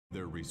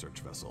Their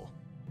research vessel.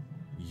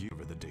 You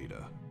over the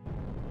data.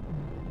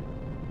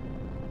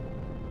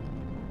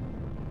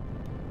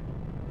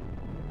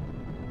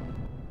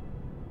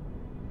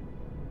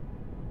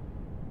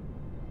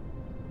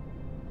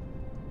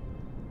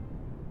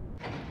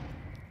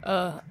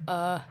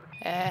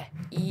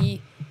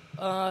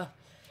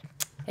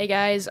 Hey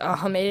guys,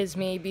 it is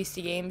me,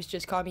 Beastie Games,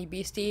 just call me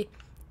Beastie,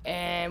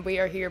 and we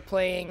are here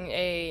playing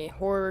a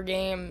horror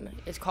game.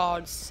 It's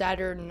called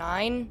Saturn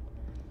 9.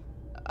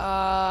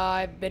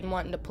 I've been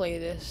wanting to play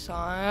this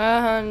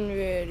on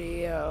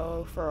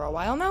video for a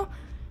while now,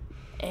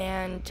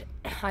 and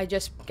I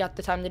just got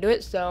the time to do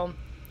it, so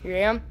here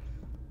I am.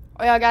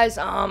 Oh yeah, guys,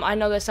 I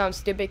know this sounds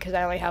stupid because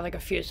I only have like a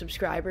few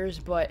subscribers,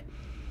 but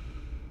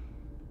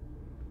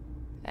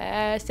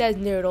it says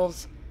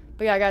noodles.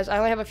 But yeah, guys, I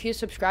only have a few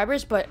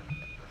subscribers, but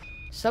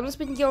something's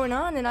been going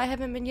on, and I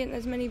haven't been getting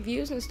as many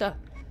views and stuff.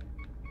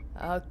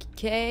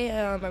 Okay,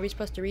 are we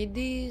supposed to read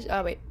these?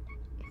 Oh, wait.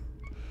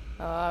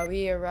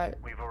 We arrived.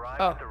 We've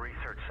arrived at the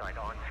research site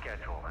on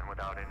schedule and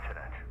without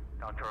incident.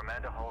 Dr.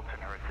 Amanda Holtz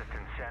and her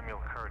assistant Samuel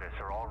Curtis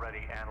are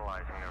already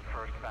analyzing their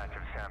first batch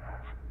of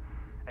samples.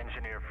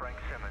 Engineer Frank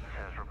Simmons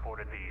has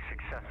reported the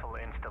successful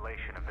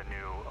installation of the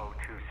new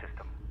O2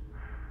 system.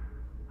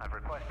 I've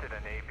requested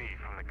an AB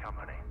from the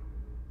company.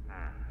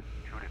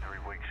 2 to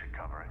 3 weeks should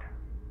cover it.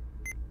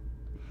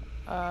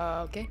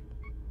 Okay.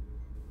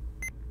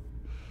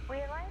 We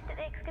arrived at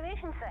the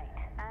excavation site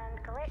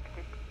and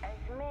collected as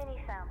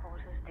many samples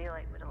as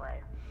daylight would allow.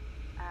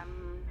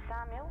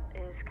 Samuel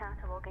is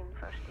cataloguing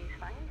first day's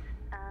finds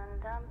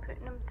and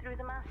putting them through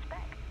the mass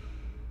spec.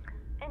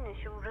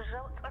 Initial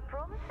results are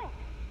promising.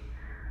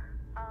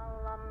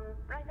 I'll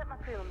write up my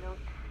prelim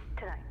notes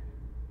tonight.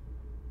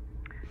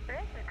 The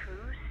rest of the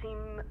crew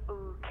seem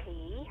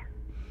okay.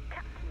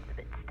 Captain's a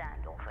bit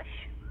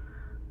standoffish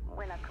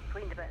when I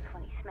complained about the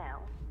funny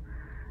smell.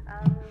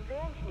 The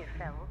engineer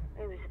fellow,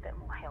 who was a bit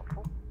more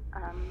helpful,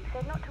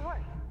 said not to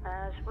worry,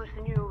 as was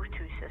the new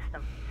O2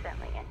 system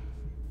settling in.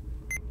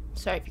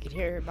 Sorry if you could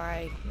hear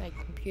my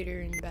computer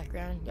in the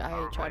background.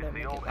 I try to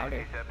make it louder. The old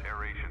anti-theft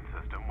aeration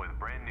system with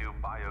brand new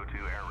Bio2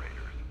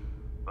 aerators.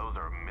 Those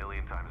are a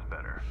million times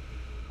better.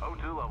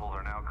 O2 levels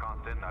are now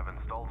constant, and I've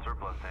installed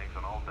surplus tanks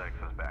on all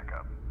decks as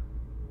backup.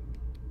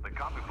 The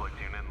Copyflix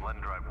unit in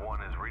Lend Drive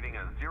 1 is reading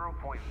a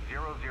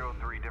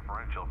 0.003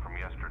 differential from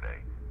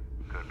yesterday.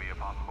 Could be a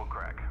possible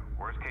crack.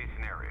 Worst case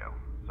scenario,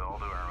 so I'll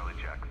do hourly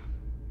checks.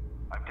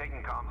 I've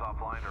taken comms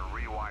offline to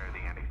rewire the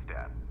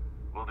anti-stat.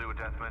 We'll do a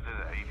test message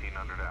at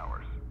 1800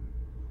 hours.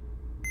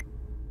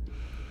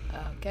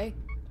 Okay.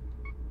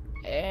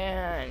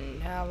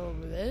 And how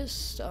over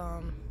this?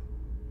 I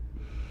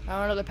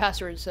don't know the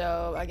password,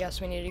 so I guess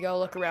we need to go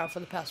look around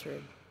for the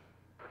password.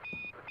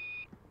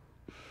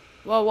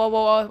 Whoa, whoa,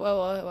 whoa, whoa,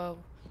 whoa, whoa.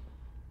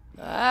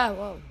 Ah,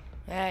 whoa.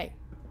 Hey.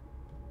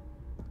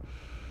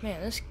 Man,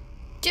 this...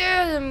 Dude,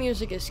 the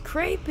music is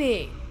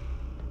creepy.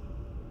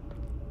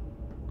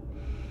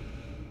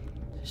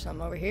 There's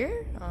something over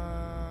here.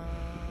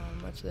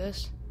 What's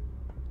this?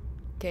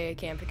 Okay, I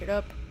can't pick it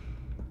up.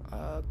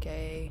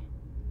 Okay.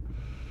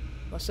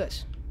 What's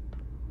this?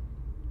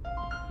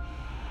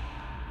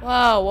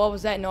 Wow, what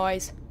was that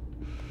noise?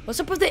 What's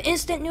up with the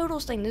instant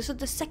noodles thing? This is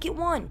the second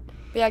one.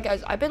 But yeah,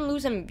 guys, I've been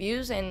losing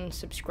views and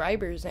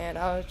subscribers, and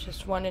I was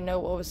just wanting to know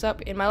what was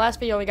up. In my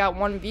last video, I only got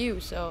 1 view,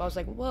 so I was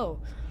like,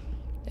 whoa.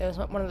 It was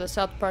one of the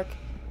South Park,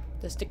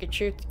 the Stick of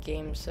Truth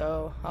games,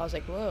 so I was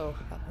like, whoa.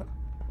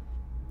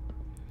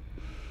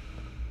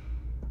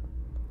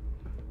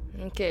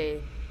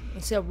 Okay,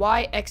 it said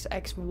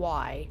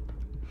YXXY.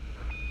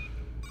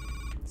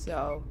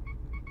 So,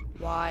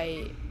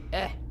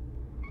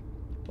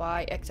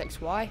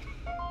 YXXY.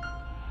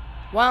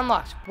 One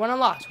unlocked, one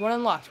unlocked, one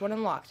unlocked, one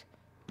unlocked.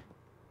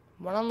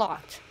 One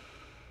unlocked.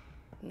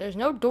 There's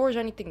no doors or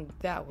anything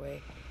that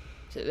way.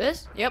 Is it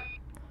this? Yep.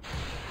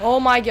 Oh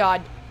my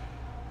god.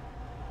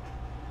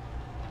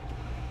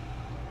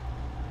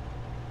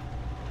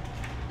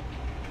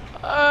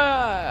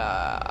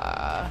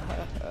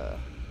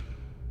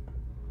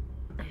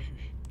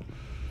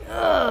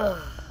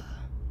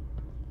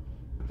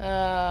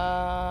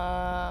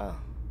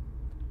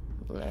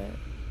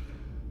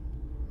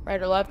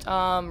 Right or left?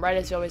 Right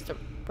is always the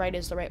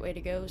right way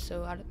to go.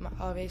 So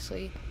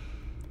obviously.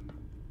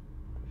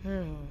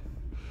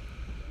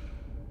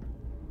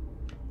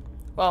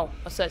 Well,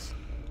 what's this?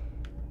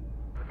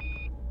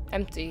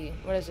 Empty.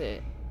 What is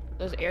it?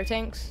 Those air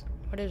tanks?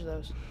 What is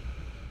those?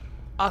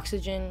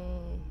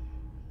 Oxygen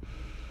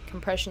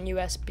compression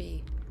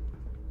USB.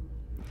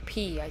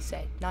 P, I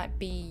said, not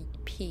B,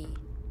 P.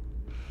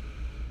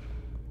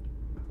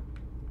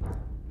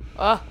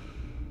 Ah!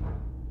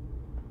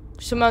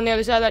 Someone on the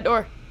other side of that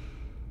door.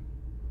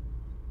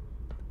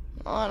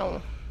 I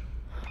don't.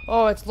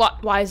 Oh, it's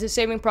locked. Why is it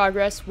saving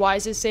progress? Why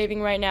is it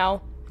saving right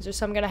now? Is there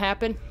something gonna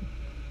happen?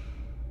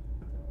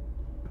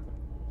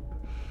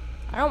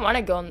 I don't want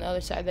to go on the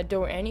other side of the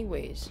door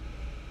anyways.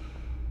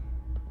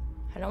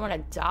 I don't want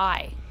to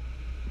die.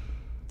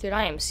 Dude,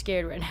 I am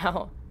scared right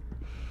now.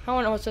 I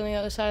don't know what's on the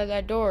other side of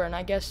that door, and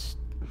I guess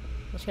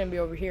it's gonna be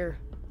over here.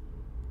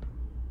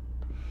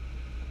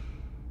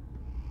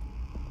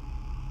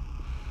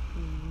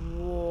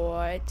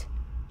 What?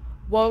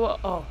 Whoa, whoa,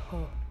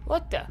 oh,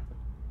 what the?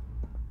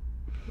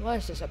 What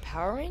is this, a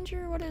Power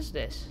Ranger? What is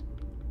this?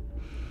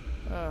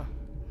 Oh,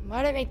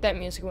 why did I make that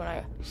music when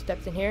I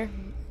stepped in here?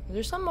 Is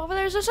there something over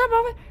there? Is there something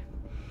over there?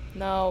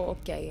 No,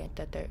 okay, ain't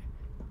that there.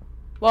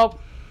 Well.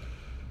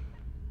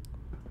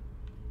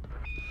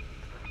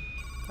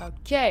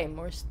 Okay,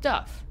 more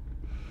stuff.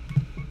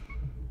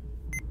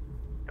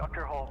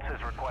 Dr. Holtz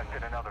has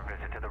requested another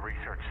visit to the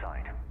research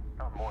site.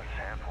 Not more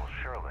samples,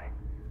 surely.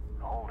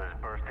 The hold is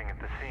bursting at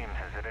the seams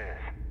as it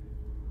is.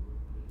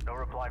 No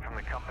reply from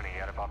the company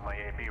yet about my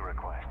AB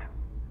request.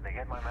 They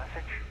get my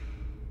message?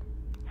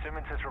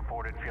 Simmons has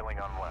reported feeling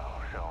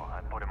unwell, so I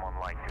put him on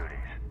light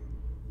duties.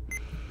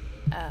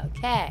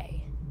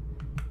 Okay.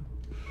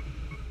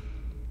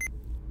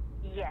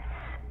 Yes.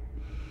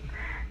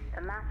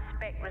 The mass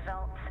spec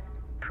results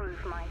prove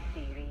my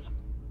theory.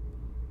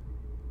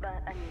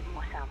 But I need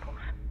more samples.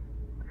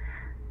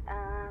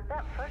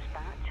 That first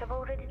batch have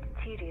already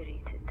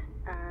deteriorated,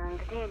 and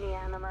the DNA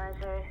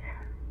analyzer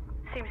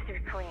seems to be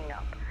playing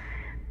up.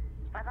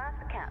 I've asked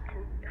the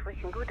captain if we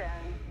can go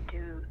down and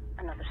do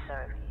another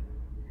survey.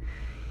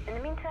 In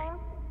the meantime,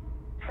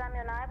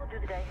 Samuel and I will do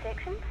the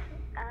dissections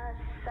as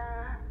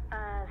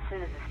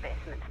soon as the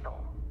specimens thaw.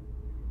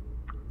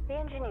 The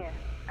engineer,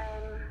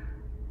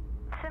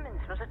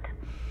 Simmons, was it?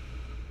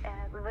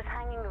 Was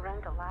hanging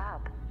around the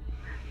lab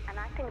and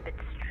acting a bit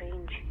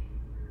strange.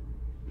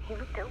 He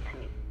looked ill to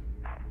me,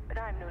 but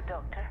I'm no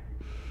doctor.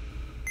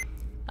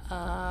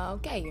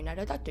 Okay, you're not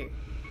a doctor.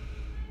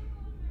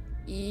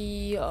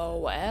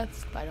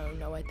 EOF, I don't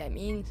know what that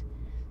means.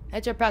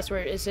 That's your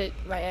password. Is it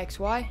my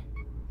XY?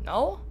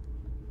 No?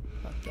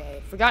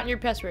 Okay, forgotten your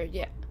password,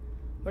 yeah.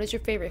 What is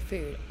your favorite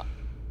food?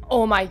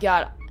 Oh my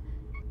god.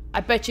 I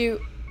bet you,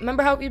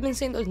 remember how we've been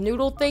seeing those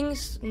noodle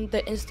things?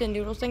 The instant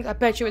noodles things? I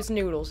bet you it's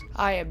noodles.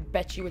 I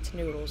bet you it's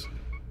noodles.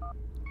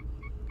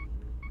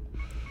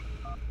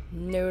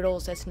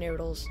 Noodles, that's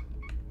noodles.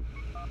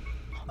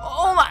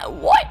 Oh my,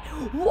 what?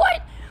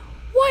 What?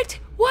 What?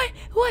 What?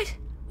 What?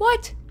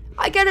 What?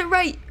 I got it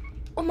right.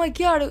 Oh my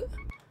god.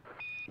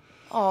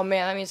 Oh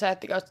man, that means I have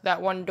to go to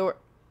that one door.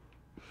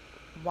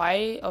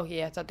 Why? Oh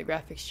yeah, I thought the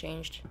graphics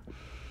changed.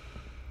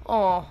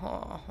 Oh,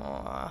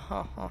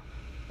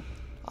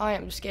 I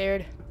am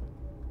scared.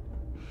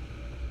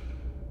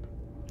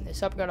 Is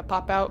something gonna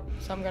pop out?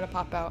 Something gonna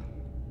pop out.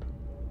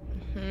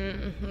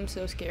 I'm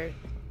so scared.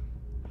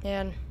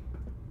 Man.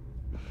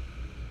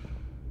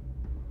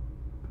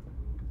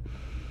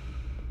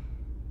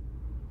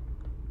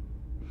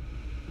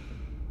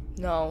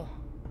 No.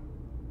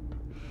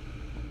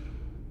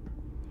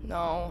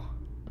 No.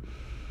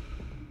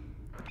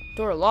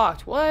 Door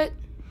locked. What?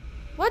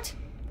 What?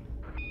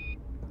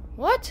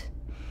 What?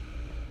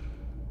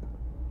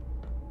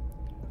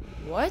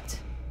 What?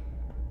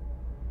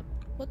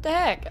 What the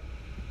heck?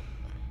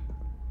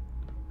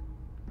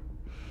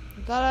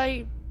 I thought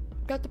I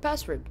got the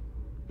password.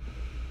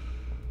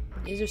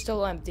 These are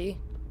still empty.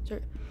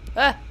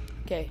 Ah!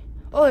 Okay.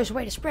 Oh, there's a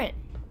way to sprint.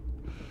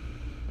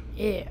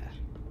 Yeah.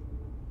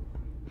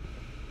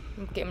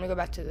 Okay, I'm gonna go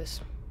back to this.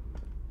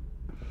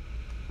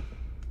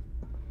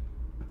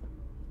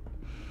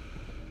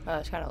 Oh,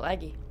 it's kind of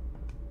laggy.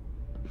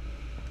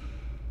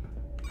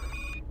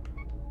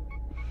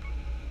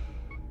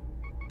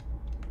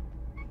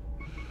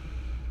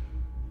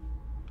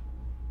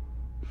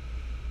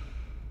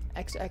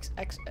 X.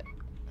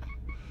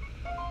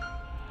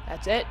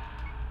 That's it.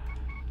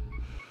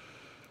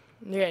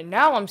 Yeah,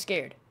 now I'm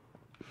scared.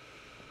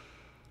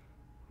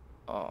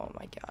 Oh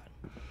my god.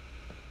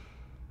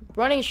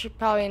 Running should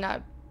probably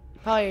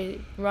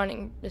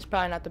running is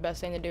probably not the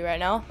best thing to do right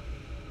now.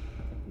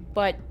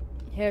 But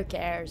who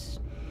cares?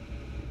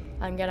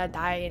 I'm gonna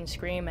die and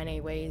scream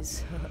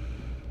anyways.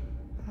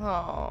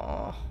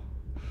 Oh.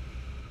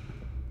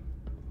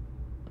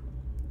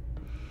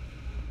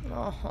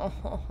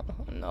 Oh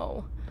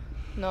no.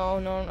 No.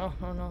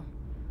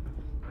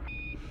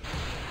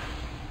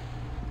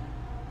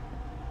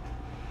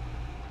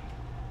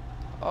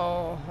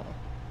 Oh.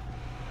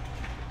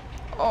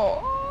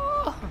 Oh.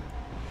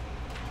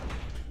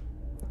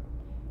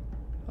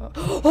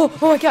 Oh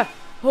my god.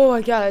 Oh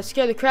my god, that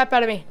scared the crap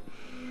out of me.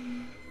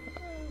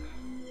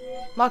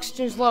 My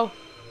oxygen's low.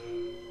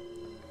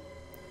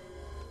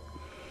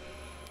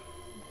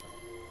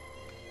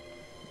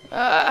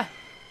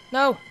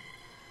 No.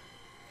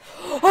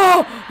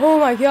 Oh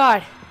my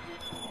god.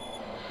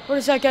 What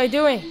is that guy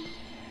doing?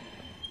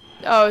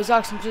 Oh, his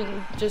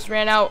oxygen just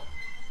ran out.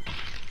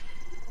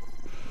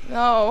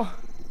 No.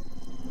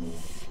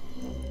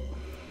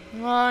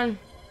 Come on.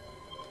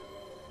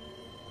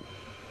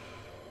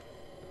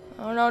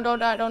 Oh no, don't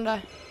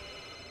die.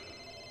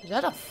 Is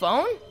that a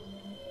phone?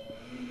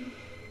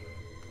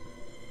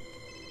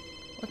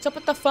 What's up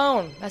with the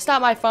phone? That's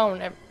not my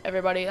phone,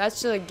 everybody.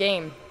 That's just a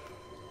game.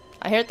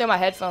 I hear it through my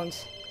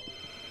headphones.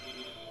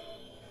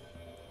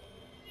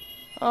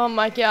 Oh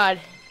my god.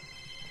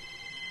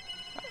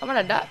 I'm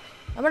gonna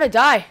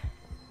die.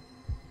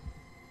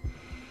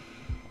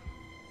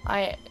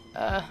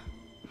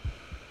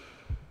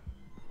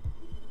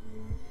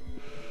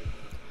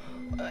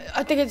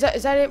 I think is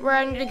that it where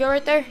I need to go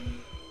right there?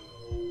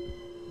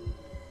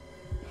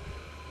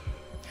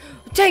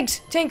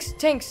 Tanks! Tanks!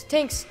 Tanks!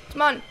 Tanks!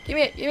 Come on, give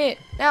me it,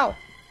 now!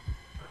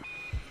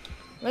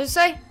 What does it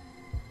say?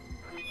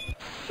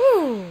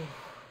 Woo!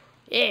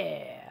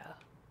 Yeah!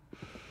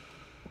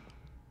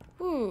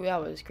 Ooh,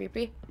 that was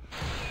creepy.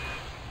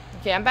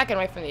 Okay, I'm backing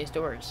away from these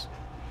doors.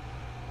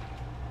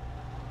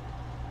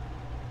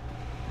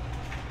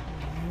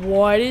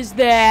 What is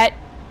that?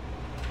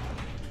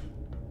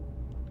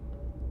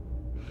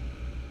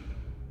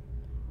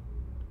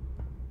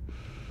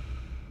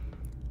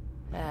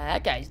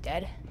 That guy's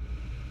dead.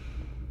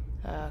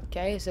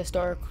 Okay, is this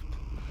door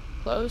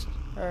closed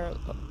or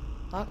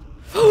locked?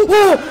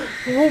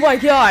 Oh my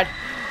god!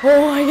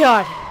 Oh my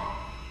god!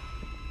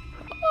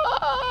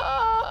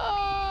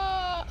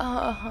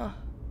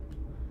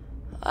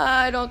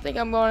 I don't think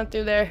I'm going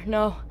through there.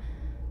 No.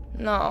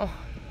 No.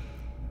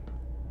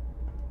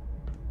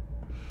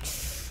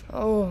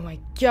 Oh my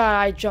god,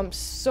 I jumped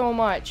so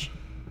much.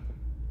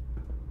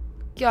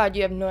 God,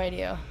 you have no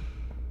idea.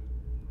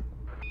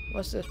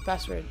 What's this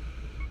password?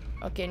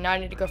 Okay, now I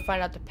need to go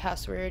find out the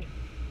password.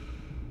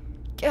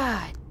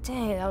 God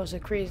dang, that was a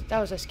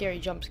scary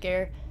jump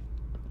scare.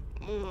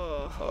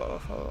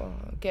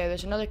 Okay,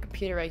 there's another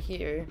computer right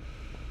here.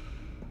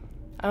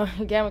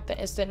 Again with the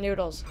instant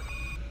noodles.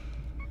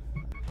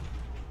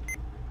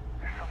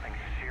 There's something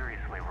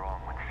seriously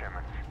wrong with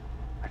Simmons.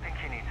 I think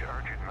he needs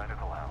urgent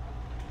medical help.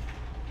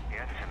 The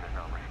engine is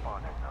not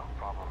responding, though.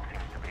 Problem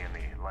seems to be in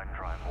the Len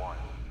Drive 1.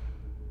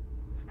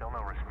 Still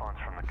no response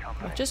from the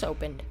company. It just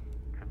opened.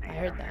 Could be I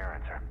heard that.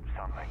 interference or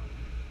something.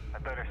 I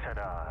better set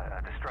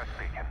a distress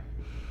beacon.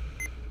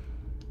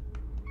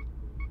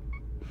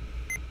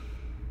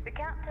 The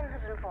captain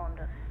has informed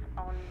us,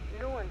 on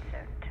no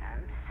uncertain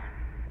terms,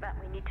 that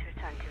we need to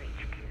return to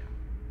HQ.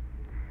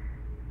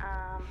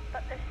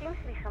 But there seems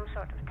to be some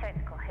sort of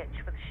technical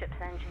hitch with the ship's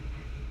engines,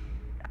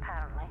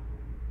 apparently.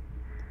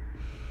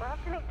 We'll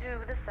have to make do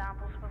with the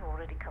samples we've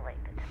already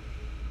collected.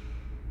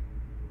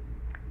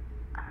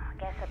 I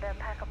guess I better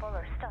pack up all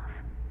our stuff.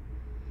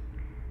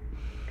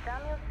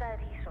 Samuel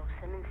said he saw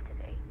Simmons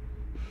today.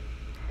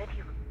 Said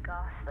he was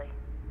ghastly,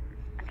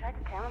 and tried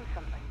to tell him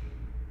something.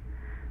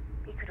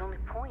 He could only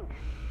point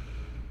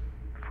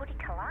before he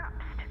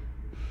collapsed.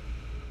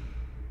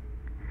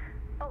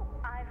 Oh,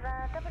 I've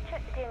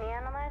double-checked the DNA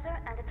analyzer,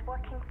 and it's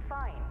working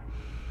fine.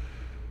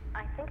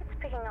 I think it's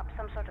picking up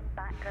some sort of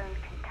background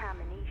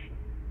contamination.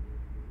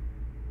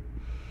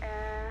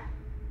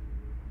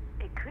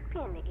 It could be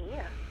in the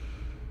air.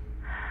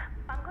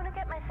 I'm gonna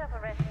get myself a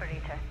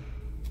respirator.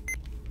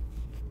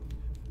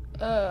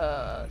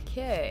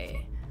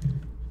 Okay.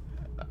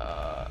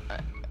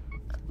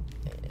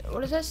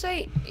 What does that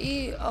say?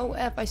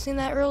 EOF. I seen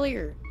that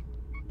earlier.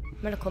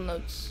 Medical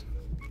notes.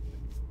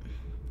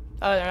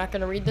 Oh, they're not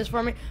gonna read this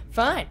for me?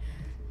 Fine.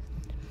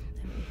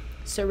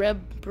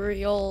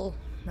 Cerebral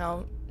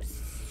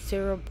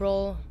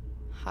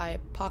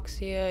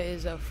hypoxia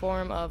is a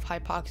form of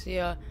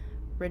hypoxia,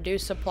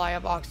 reduced supply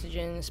of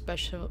oxygen,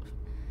 specifically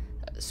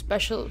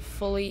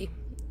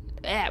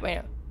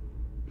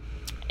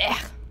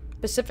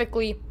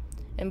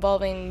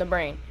involving the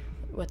brain.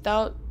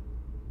 Without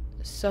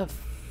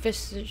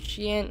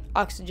sufficient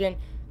oxygen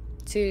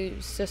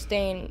to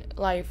sustain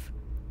life,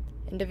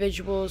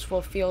 individuals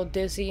will feel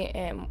dizzy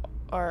and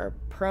are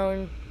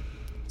prone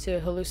to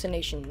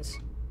hallucinations.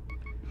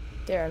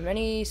 There are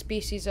many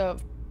species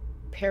of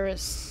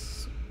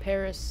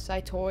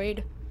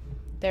parasitoid.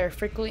 They're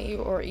frequently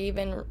or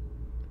even...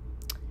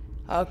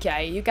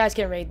 Okay, you guys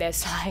can read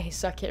this. I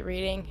suck at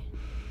reading.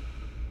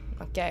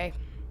 Okay.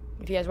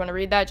 If you guys want to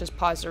read that, just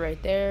pause it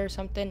right there or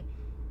something.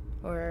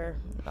 Or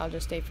I'll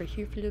just stay for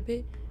here for a little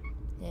bit.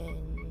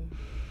 And...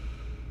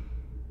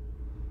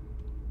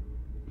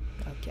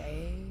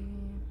 Okay.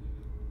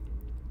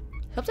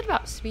 Something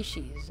about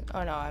species.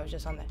 Oh no, I was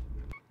just on that.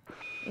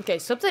 Okay,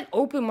 something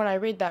open when I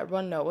read that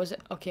run note. Was it?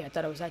 Okay, I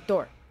thought it was that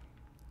door.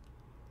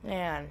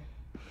 Man.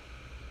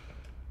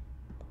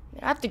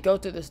 I have to go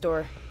through this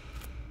door.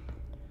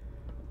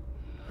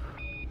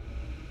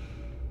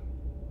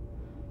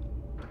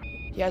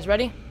 You guys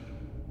ready?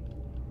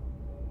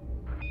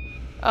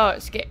 Oh,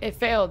 it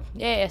failed.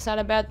 Yeah, it's not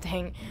a bad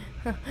thing.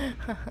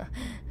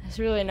 It's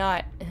really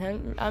not.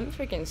 I'm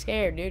freaking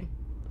scared, dude.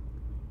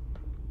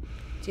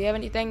 Do you have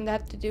anything that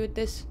have to do with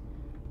this?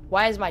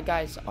 Why is my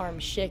guy's arm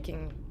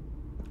shaking?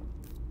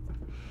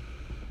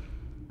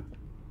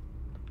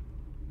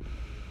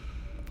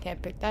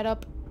 Can't pick that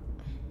up.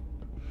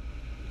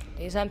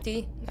 Is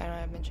empty? I don't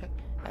have been checked.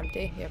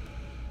 Empty. Yep.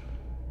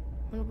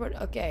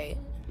 Okay.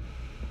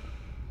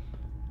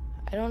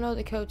 I don't know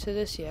the code to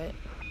this yet.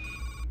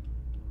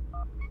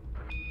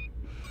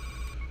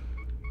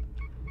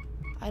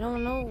 I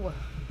don't know.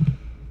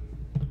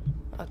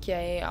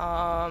 Okay,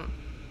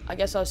 I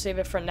guess I'll save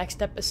it for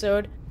next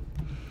episode.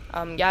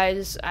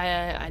 Guys,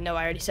 I know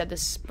I already said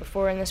this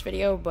before in this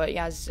video, but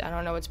guys, I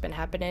don't know what's been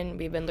happening.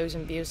 We've been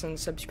losing views and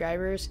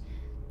subscribers.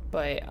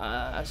 But,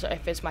 so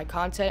if it's my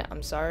content,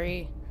 I'm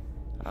sorry.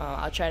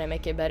 I'll try to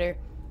make it better.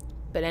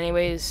 But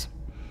anyways,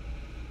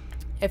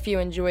 if you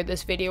enjoyed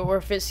this video, or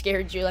if it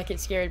scared you like it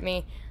scared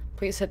me,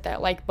 please hit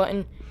that like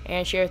button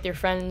and share with your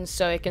friends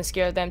so it can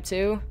scare them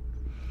too,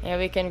 and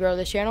we can grow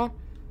this channel.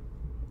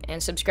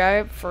 And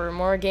subscribe for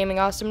more gaming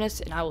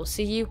awesomeness, and I will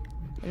see you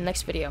in the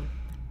next video.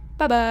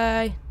 Bye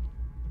bye.